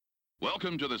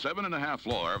Welcome to the 7.5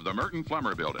 floor of the Merton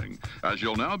Flemmer Building. As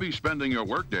you'll now be spending your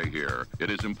workday here, it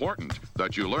is important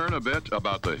that you learn a bit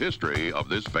about the history of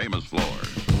this famous floor.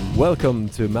 Welcome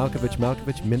to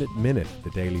Malkovich Minute,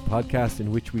 the daily podcast in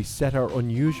which we set our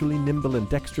unusually nimble and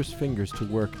dexterous fingers to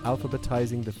work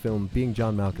alphabetizing the film Being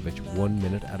John Malkovich 1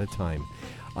 minute at a time.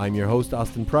 I'm your host,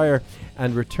 Austin Pryor,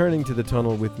 and returning to the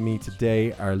tunnel with me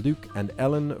today are Luke and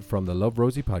Ellen from the Love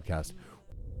Rosie podcast.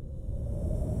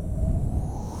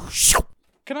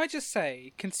 Can I just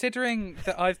say, considering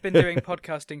that I've been doing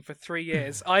podcasting for 3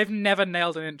 years, I've never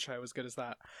nailed an intro as good as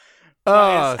that.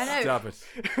 Oh, stop it.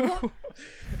 What?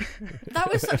 That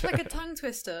was such like a tongue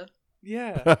twister.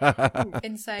 Yeah.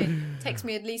 Insane. Takes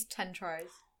me at least 10 tries.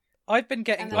 I've been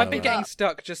getting give up.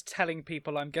 stuck just telling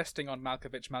people I'm guesting on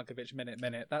Malkovich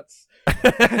minute. That's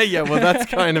Yeah, well, that's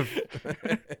kind of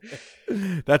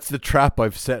that's the trap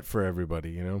I've set for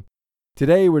everybody, you know.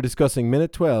 Today we're discussing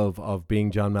minute 12 of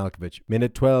Being John Malkovich.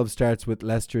 Minute 12 starts with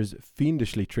Lester's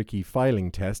fiendishly tricky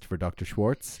filing test for Dr.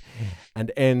 Schwartz and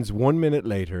ends 1 minute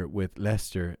later with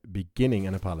Lester beginning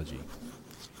an apology.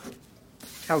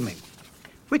 Tell me,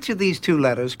 which of these two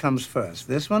letters comes first,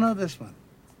 this one or this one?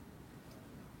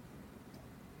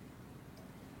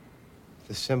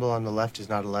 The symbol on the left is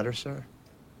not a letter, sir?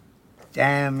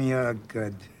 Damn, you're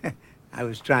good. I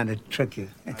was trying to trick you.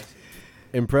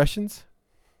 Impressions?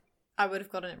 I would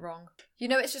have gotten it wrong. You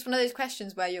know, it's just one of those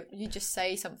questions where you just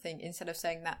say something instead of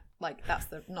saying that, like, that's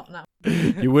the not now.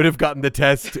 You would have gotten the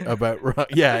test about wrong.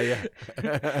 Yeah.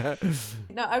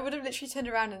 No, I would have literally turned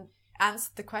around and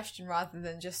answered the question rather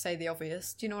than just say the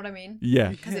obvious. Do you know what I mean? Yeah.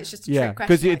 Because it's just a Yeah, trick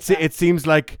question. because it seems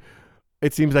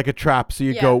like a trap. So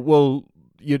you Yeah. go, well,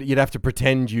 you'd have to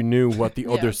pretend you knew what the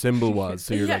Yeah. other symbol was.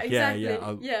 So you're yeah, like,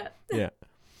 exactly. yeah.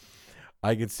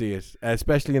 I could see it,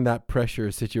 especially in that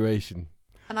pressure situation.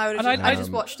 And I would have. And I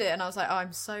just watched it and I was like, oh,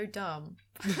 I'm so dumb.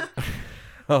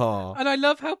 Oh, And I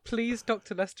love how pleased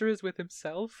Dr. Lester is with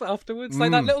himself afterwards.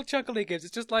 Like that little chuckle he gives.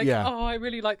 It's just like, Yeah. oh, I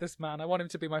really like this man. I want him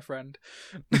to be my friend.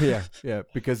 yeah,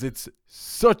 because it's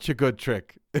such a good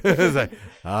trick. It's like,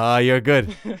 you're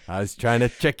good. I was trying to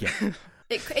trick you.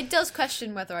 It does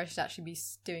question whether I should actually be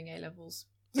doing A levels.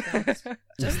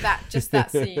 Just that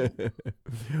scene.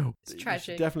 It's You tragic.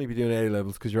 should definitely be doing A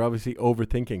levels because you're obviously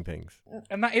overthinking things.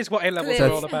 And that is what A-levels are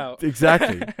Clearly. all about.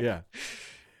 Exactly. Yeah.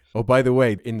 Oh, by the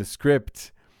way, in the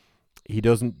script, he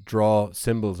doesn't draw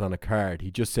symbols on a card.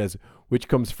 He just says which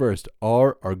comes first,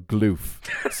 R or gloof.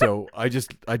 So I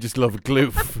just love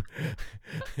gloof.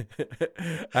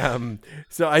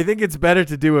 So I think it's better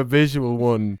to do a visual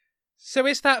one. So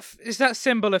is that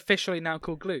symbol officially now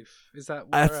called gloof? Is that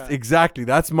where we're at? Exactly.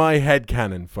 That's my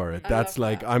headcanon for it. I That's love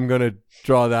like that. I'm gonna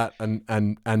draw that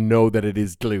and know that it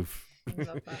is gloof. I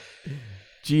love that.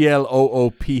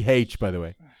 GLOOPH, by the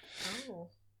way. Oh.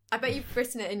 I bet you've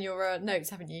written it in your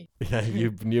notes, haven't you? Yeah,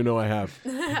 you know I have.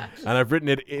 And I've written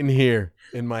it in here,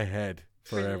 in my head,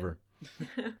 forever.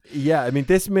 Yeah, I mean,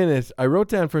 this minute, I wrote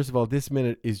down, first of all, this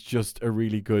minute is just a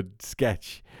really good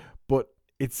sketch. But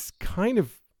it's kind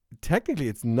of, technically,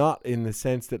 it's not in the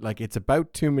sense that, like, it's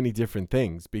about too many different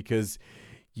things. Because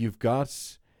you've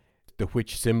got the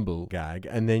which symbol gag,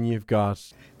 and then you've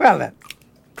got... Well then,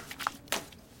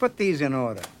 put these in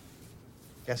order.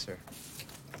 Yes, sir.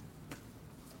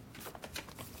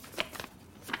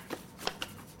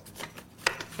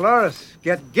 Flores,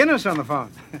 get Guinness on the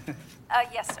phone.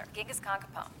 Yes, sir. Genghis Khan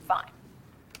Capone. Fine.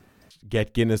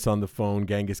 Get Guinness on the phone,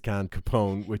 Genghis Khan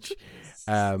Capone, which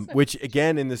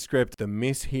again in the script, the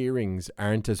mishearings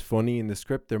aren't as funny in the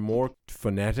script. They're more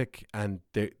phonetic, and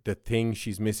the thing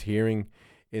she's mishearing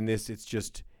in this, it's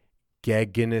just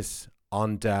get Guinness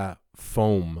on the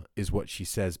foam is what she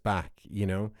says back, you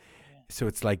know? So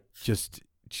it's like just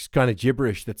kind of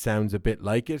gibberish that sounds a bit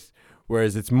like it.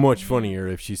 Whereas it's much funnier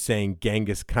if she's saying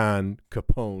Genghis Khan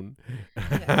Capone.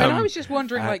 And I was just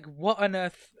wondering, like, what on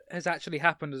earth has actually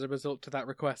happened as a result to that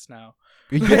request now?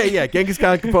 Yeah, Genghis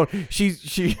Khan Capone.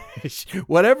 She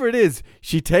whatever it is,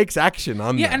 she takes action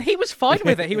on that. Yeah, and he was fine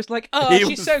with it. He was like, oh, He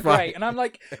she's was so fine. great. And I'm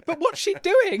like, but what's she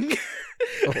doing?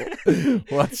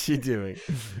 What's she doing?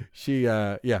 She's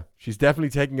definitely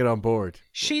taking it on board.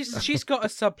 She's got a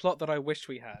subplot that I wish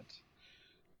we had.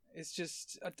 It's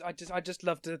just, I just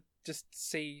love to just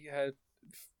see her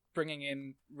bringing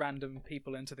in random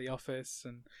people into the office,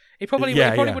 and it probably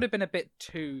would have been a bit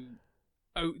too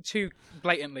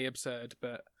blatantly absurd,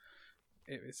 but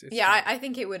it's Yeah, fine. I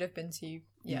think it would have been too.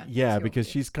 Yeah. Yeah, too because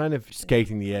obvious. she's kind of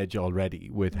skating the edge already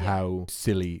with Yeah. how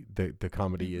silly the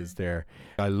comedy is there.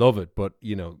 I love it, but,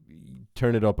 you know,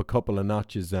 turn it up a couple of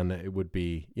notches and it would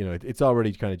be, it's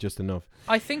already kind of just enough.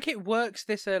 I think it works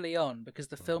this early on because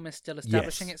the film is still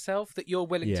establishing itself, that you're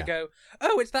willing to go,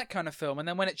 oh, it's that kind of film, and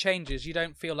then when it changes, you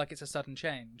don't feel like it's a sudden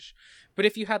change. But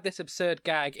if you had this absurd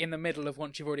gag in the middle of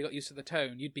once you've already got used to the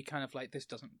tone, you'd be kind of like, this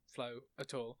doesn't flow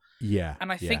at all. Yeah.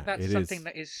 And I think that's something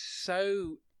that is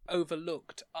so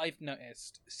overlooked, I've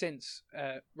noticed, since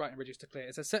writing Reduced to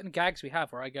Clear. There's certain gags we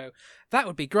have where I go, that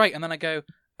would be great, and then I go,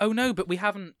 oh no, but we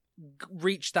haven't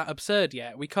reached that absurd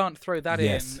yet. We can't throw that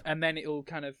in, and then it'll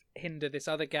kind of hinder this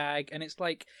other gag. And it's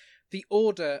like the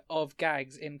order of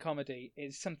gags in comedy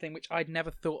is something which I'd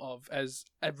never thought of as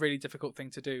a really difficult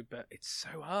thing to do, but it's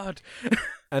so hard.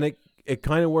 And it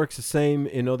kind of works the same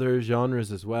in other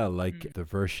genres as well, like the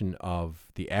version of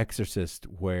The Exorcist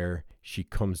where she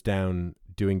comes down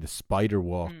doing the spider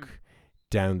walk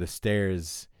down the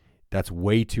stairs. That's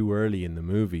way too early in the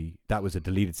movie. That was a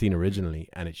deleted scene originally,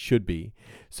 and it should be.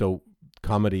 So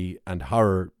comedy and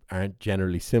horror aren't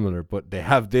generally similar, but they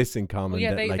have this in common,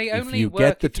 if you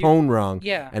get the tone wrong,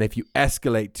 and if you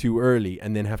escalate too early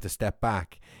and then have to step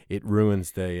back, it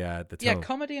ruins the tone. Yeah,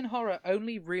 comedy and horror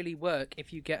only really work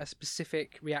if you get a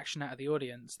specific reaction out of the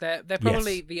audience. They're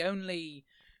probably the only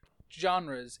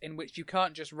genres in which you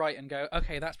can't just write and go,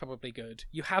 okay, that's probably good.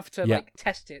 You have to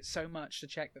test it so much to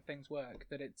check that things work,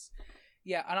 that it's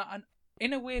and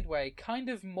in a weird way kind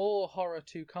of more horror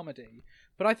to comedy,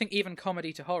 but I think even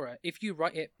comedy to horror, if you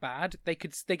write it bad, they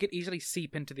could easily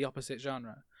seep into the opposite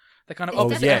genre. They're kind of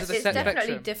opposite ends of the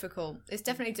spectrum. Difficult. It's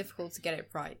definitely difficult to get it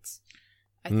right,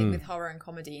 I think, with horror and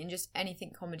comedy, and just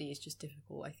anything comedy is just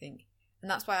difficult, I think, and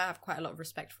that's why I have quite a lot of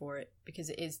respect for it, because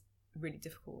it is really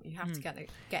difficult. You have to get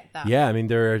that. Yeah, I mean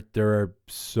there are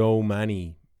so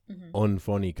many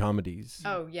unfunny comedies.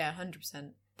 Oh yeah,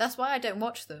 100%. That's why I don't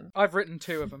watch them. I've written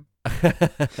 2 of them.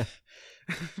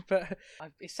 But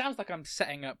it sounds like I'm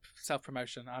setting up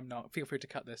self-promotion. I'm not. Feel free to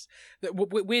cut this.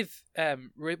 With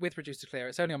Reduced to Clear,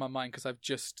 it's only on my mind because I've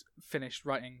just finished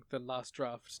writing the last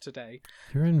draft today.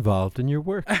 You're involved in your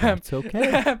work. It's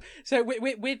okay. So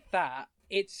with that,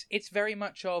 it's very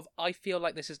much of, I feel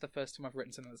like this is the first time I've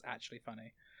written something that's actually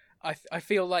funny. I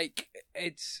feel like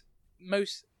it's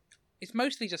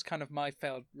mostly just kind of my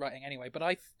failed writing anyway, but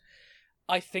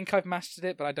I think I've mastered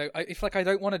it, but I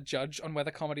don't want to judge on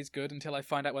whether comedy's good until I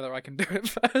find out whether I can do it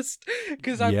first.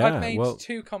 Because I've made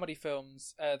 2 comedy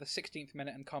films, The 16th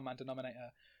Minute and Common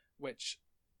Denominator, which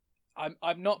I'm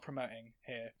not promoting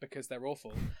here because they're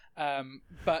awful.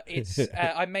 But it's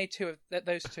I made 2 of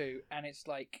those 2, and it's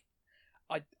like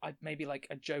I maybe like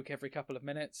a joke every couple of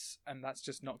minutes, and that's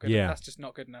just not good. Yeah. That's just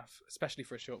not good enough, especially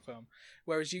for a short film.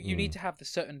 Whereas you need to have the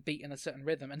certain beat and a certain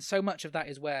rhythm, and so much of that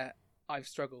is where I've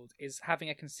struggled, is having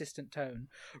a consistent tone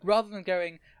rather than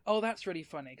going, oh, that's really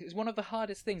funny. Because it's one of the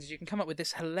hardest things, is you can come up with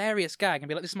this hilarious gag and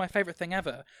be like, this is my favorite thing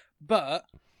ever, but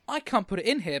I can't put it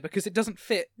in here because it doesn't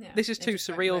fit. This is too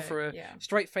surreal for a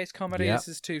straight-faced comedy. This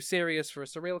is too serious for a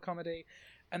surreal comedy.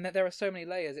 And that there are so many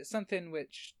layers. It's something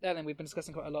which, Ellen, we've been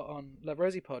discussing quite a lot on Love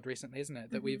Rosie Pod recently, isn't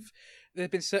it? That there've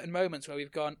been certain moments where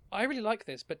we've gone, I really like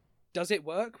this, but does it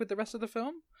work with the rest of the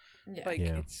film?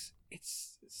 It's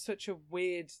such a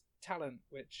weird talent,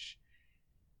 which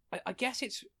I guess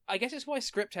it's why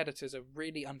script editors are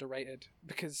really underrated,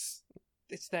 because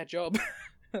it's their job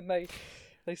and they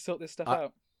sort this stuff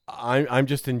out. I'm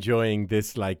just enjoying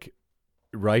this, like,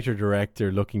 writer director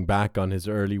looking back on his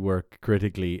early work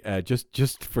critically.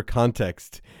 Just for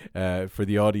context, for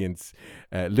the audience,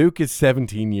 Luke is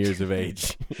 17 years of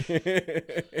age.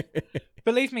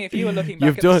 Believe me, if you were looking back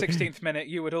at the 16th minute,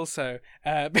 you would also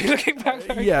be looking back.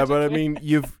 Yeah, but I mean,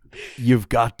 you've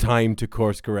got time to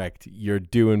course correct. You're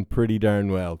doing pretty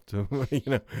darn well. Don't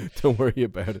worry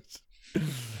about it.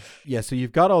 Yeah, so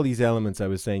you've got all these elements. I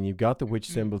was saying, you've got the witch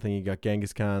symbol thing. You got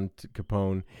Genghis Khan,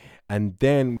 Capone, and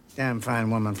then Damn fine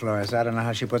woman, Flores. I don't know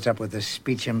how she puts up with this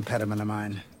speech impediment of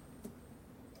mine.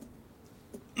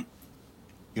 You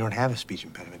don't have a speech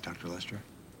impediment, Dr. Lester.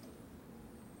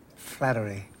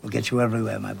 Flattery will get you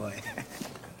everywhere, my boy.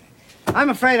 I'm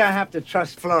afraid I have to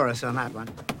trust Flores on that one.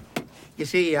 You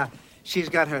see, she's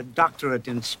got her doctorate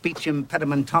in speech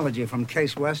impedimentology from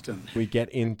Case Western. We get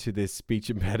into this speech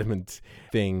impediment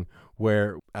thing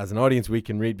where, as an audience, we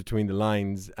can read between the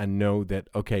lines and know that,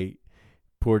 okay,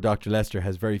 poor Dr. Lester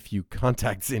has very few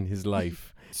contacts in his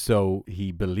life. So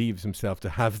he believes himself to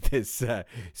have this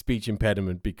speech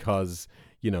impediment because,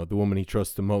 the woman he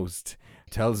trusts the most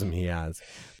tells him he has.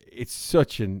 It's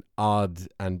such an odd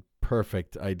and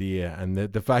perfect idea. And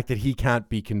the fact that he can't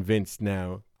be convinced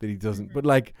now that he doesn't. But,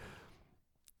 like,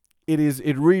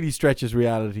 it really stretches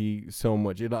reality so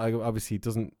much. It obviously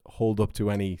doesn't hold up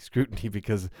to any scrutiny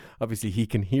because obviously he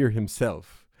can hear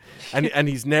himself. And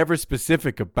he's never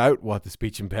specific about what the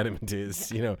speech impediment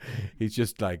is. You know, he's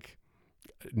just like,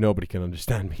 nobody can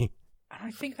understand me. And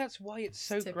I think that's why it's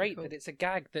so Typical. great that it's a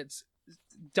gag that's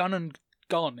done and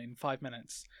gone in 5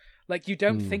 minutes. Like, you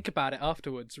don't think about it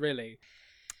afterwards, really.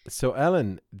 So,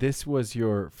 Ellen, this was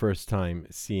your first time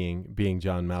seeing Being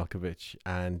John Malkovich,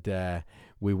 and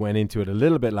we went into it a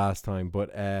little bit last time, but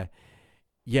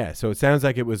yeah, so it sounds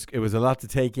like it was a lot to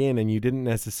take in, and you didn't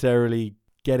necessarily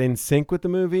get in sync with the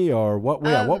movie, or what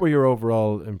were your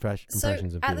overall impressions So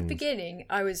and at the feelings? beginning,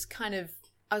 I was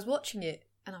watching it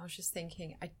and I was just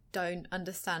thinking, I don't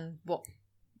understand what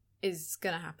is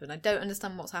going to happen. I don't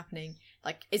understand what's happening.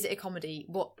 Like, is it a comedy?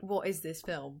 What is this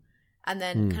film? And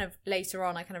then kind of later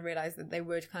on, I kind of realised that they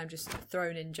were kind of just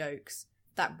thrown in jokes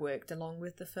that worked along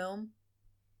with the film.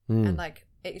 And like,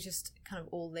 it just kind of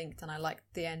all linked, and I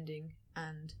liked the ending,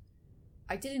 and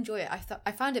I did enjoy it.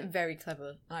 I found it very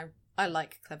clever, and I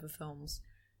like clever films.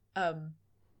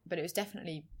 But it was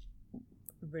definitely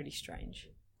really strange.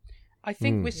 I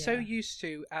think we're so used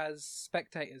to, as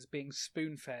spectators, being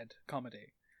spoon-fed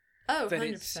comedy. Oh, that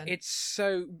 100%. it's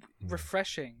so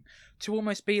refreshing to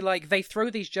almost be like, they throw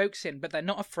these jokes in, but they're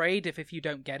not afraid if you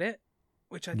don't get it,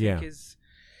 which I think is...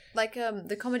 Like,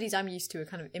 the comedies I'm used to are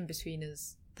kind of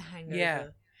in-betweeners, The Hangover. Yeah.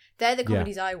 They're the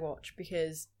comedies I watch,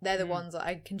 because they're the ones that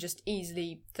I can just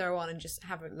easily throw on and just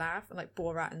have a laugh, like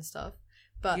Borat and stuff.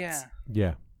 But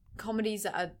Yeah. comedies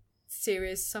that are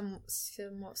serious,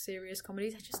 somewhat serious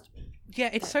comedies, I just...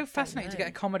 Yeah, it's so don't fascinating to know. get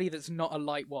a comedy that's not a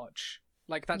light watch.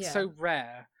 Like, that's so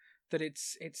rare that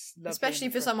it's lovely. Especially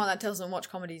and for someone refreshing. that doesn't watch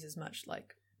comedies as much,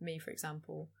 like me, for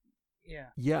example.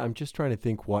 Yeah, I'm just trying to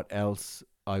think what else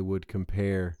I would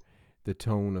compare the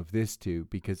tone of this to,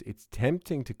 because it's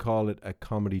tempting to call it a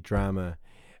comedy drama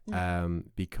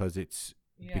because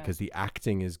because the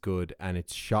acting is good and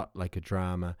it's shot like a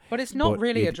drama. But it's not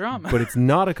really a drama. But it's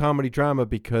not a comedy drama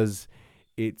because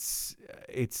it's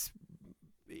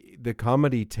the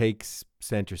comedy takes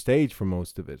center stage for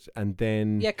most of it, and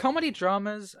then comedy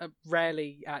dramas are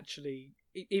rarely actually,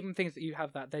 even things that you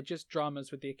have they're just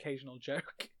dramas with the occasional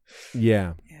joke.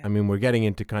 Yeah. I mean, we're getting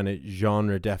into kind of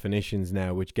genre definitions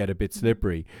now, which get a bit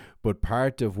slippery. But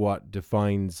part of what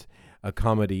defines a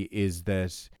comedy is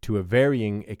that, to a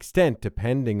varying extent,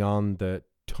 depending on the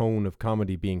tone of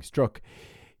comedy being struck,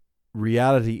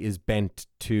 reality is bent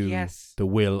to the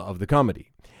will of the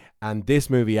comedy. And this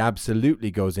movie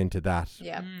absolutely goes into that.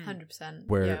 Yeah, 100%.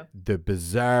 Where the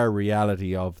bizarre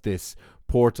reality of this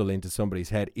portal into somebody's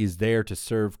head is there to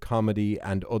serve comedy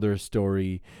and other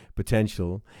story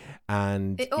potential,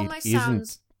 and it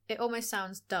almost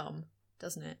sounds dumb,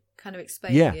 doesn't it? Kind of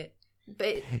explaining it,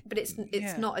 but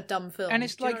it's not a dumb film. And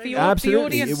it's like the Absolutely.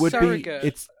 audience It would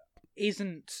surrogate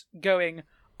isn't going,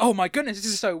 oh my goodness,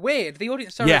 this is so weird. The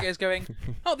audience surrogate is going,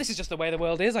 oh, this is just the way the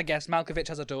world is, I guess. Malkovich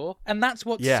has a door. And that's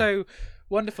what's so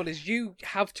wonderful, is you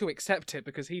have to accept it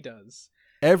because he does.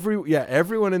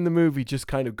 Everyone in the movie just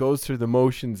kind of goes through the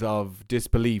motions of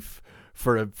disbelief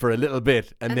for a little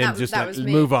bit, and then just like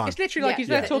move on. It's literally like he's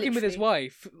there talking with his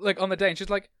wife, like on the day, and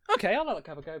she's like, "Okay, I'll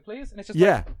have a go, please." And it's just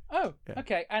like, "Oh,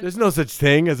 okay." And there's no such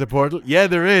thing as a portal. Yeah,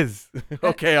 there is.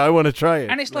 Okay, I want to try it.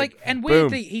 And it's like and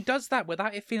weirdly, he does that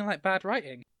without it feeling like bad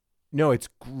writing. No, it's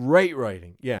great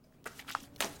writing. Yeah.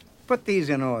 Put these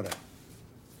in order.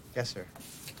 Yes, sir.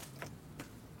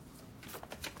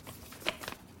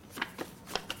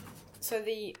 So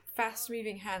the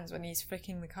fast-moving hands when he's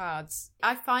flicking the cards,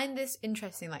 I find this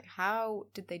interesting. Like, how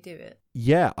did they do it?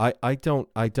 Yeah, I don't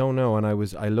know, and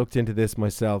I looked into this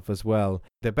myself as well.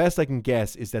 The best I can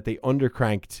guess is that they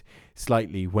undercranked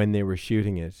slightly when they were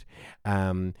shooting it,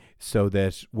 so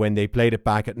that when they played it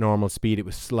back at normal speed, it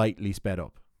was slightly sped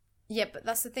up. Yeah, but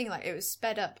that's the thing. Like, it was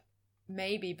sped up,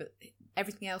 maybe, but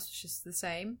everything else was just the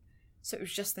same. So it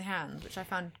was just the hands, which I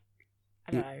found.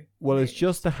 I don't know. Well, it's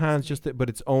just the hands, but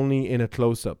it's only in a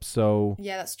close-up, so...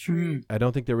 Yeah, that's true. I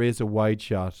don't think there is a wide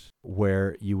shot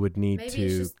where you would need to... Maybe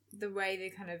it's just the way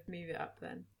they kind of move it up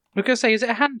then. We're going to say, is it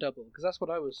a hand double? Because that's what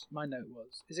my note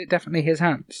was. Is it definitely his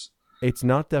hands? It's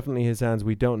not definitely his hands,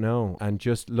 we don't know. And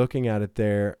just looking at it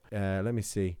there, let me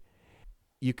see.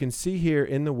 You can see here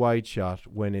in the wide shot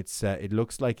when it's... it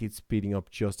looks like it's speeding up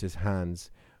just his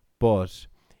hands, but...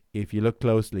 If you look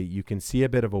closely, you can see a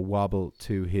bit of a wobble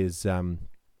to his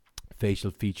facial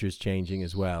features changing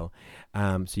as well.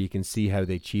 So you can see how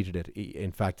they cheated it.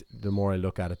 In fact, the more I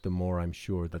look at it, the more I'm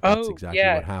sure that that's exactly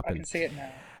what happened. I can see it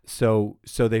now.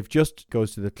 So they've just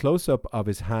goes to the close-up of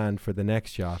his hand for the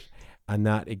next shot. And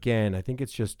that, again, I think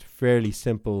it's just fairly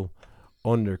simple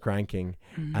undercranking.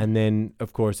 And then,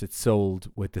 of course, it's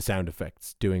sold with the sound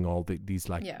effects, doing all these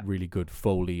really good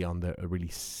Foley on a really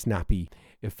snappy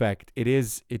effect.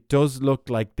 It does look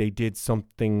like they did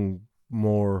something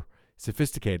more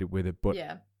sophisticated with it, but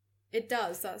Yeah, it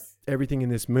does. That's everything in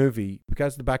this movie,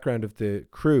 because of the background of the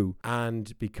crew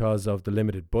and because of the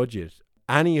limited budget,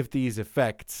 any of these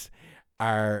effects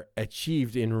are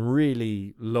achieved in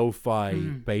really lo-fi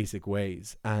basic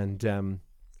ways. And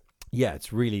yeah,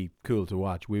 it's really cool to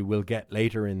watch. We will get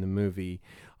later in the movie,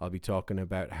 I'll be talking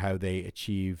about how they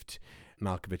achieved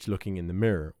Malkovich looking in the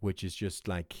mirror, which is just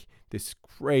like this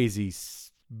crazy,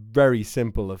 very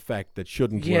simple effect that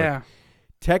shouldn't work.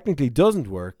 Technically doesn't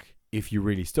work if you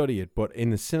really study it, but in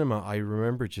the cinema I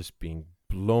remember just being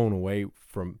blown away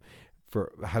for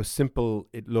how simple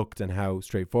it looked and how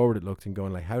straightforward it looked, and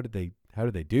going like, how did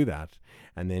they do that?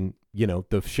 And then, you know,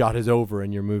 the shot is over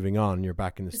and you're moving on, you're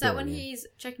back in the story. Is that when he's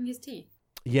checking his teeth?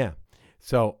 Yeah.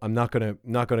 So I'm not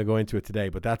gonna go into it today,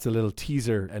 but that's a little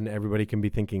teaser, and everybody can be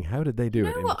thinking, how did they do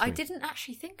it? You know what? I didn't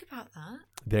actually think about that.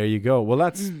 There you go. Well,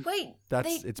 it's they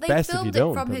best if you filmed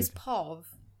don't. it from his POV,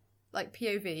 like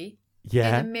POV,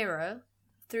 yeah, in a mirror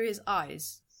through his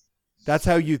eyes. That's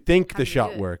how you think the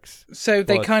shot works. So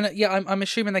they kind of, I'm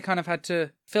assuming they kind of had to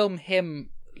film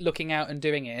him looking out and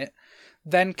doing it,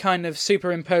 then kind of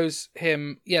superimpose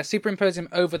him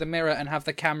over the mirror and have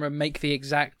the camera make the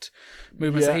exact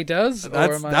movements that he does.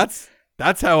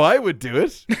 That's how I would do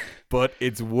it, but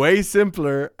it's way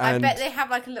simpler. And I bet they have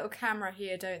like a little camera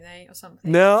here, don't they, or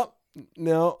something? No,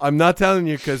 I'm not telling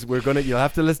you, because you'll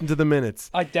have to listen to the minutes.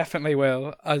 I definitely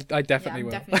will. I definitely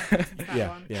will. Definitely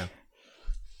Yeah.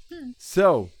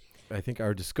 So, I think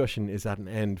our discussion is at an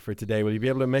end for today. Will you be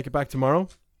able to make it back tomorrow?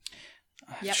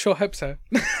 Yep. Sure hope so.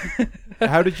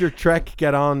 How did your trek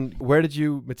get on? Where did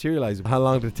you materialize? How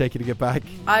long did it take you to get back?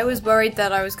 I was worried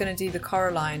that I was going to do the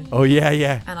Coraline. Oh,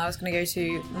 yeah. And I was going to go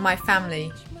to my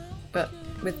family, but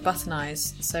with button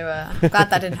eyes. So I'm glad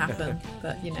that didn't happen.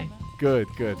 But, you know. Good.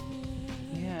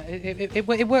 Yeah,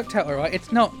 it worked out all right.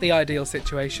 It's not the ideal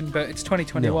situation, but it's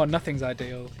 2021. No. Nothing's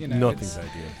ideal. You know, nothing's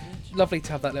ideal. Lovely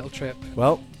to have that little trip.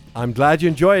 Well, I'm glad you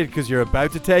enjoyed it, because you're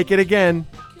about to take it again.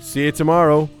 See you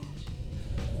tomorrow.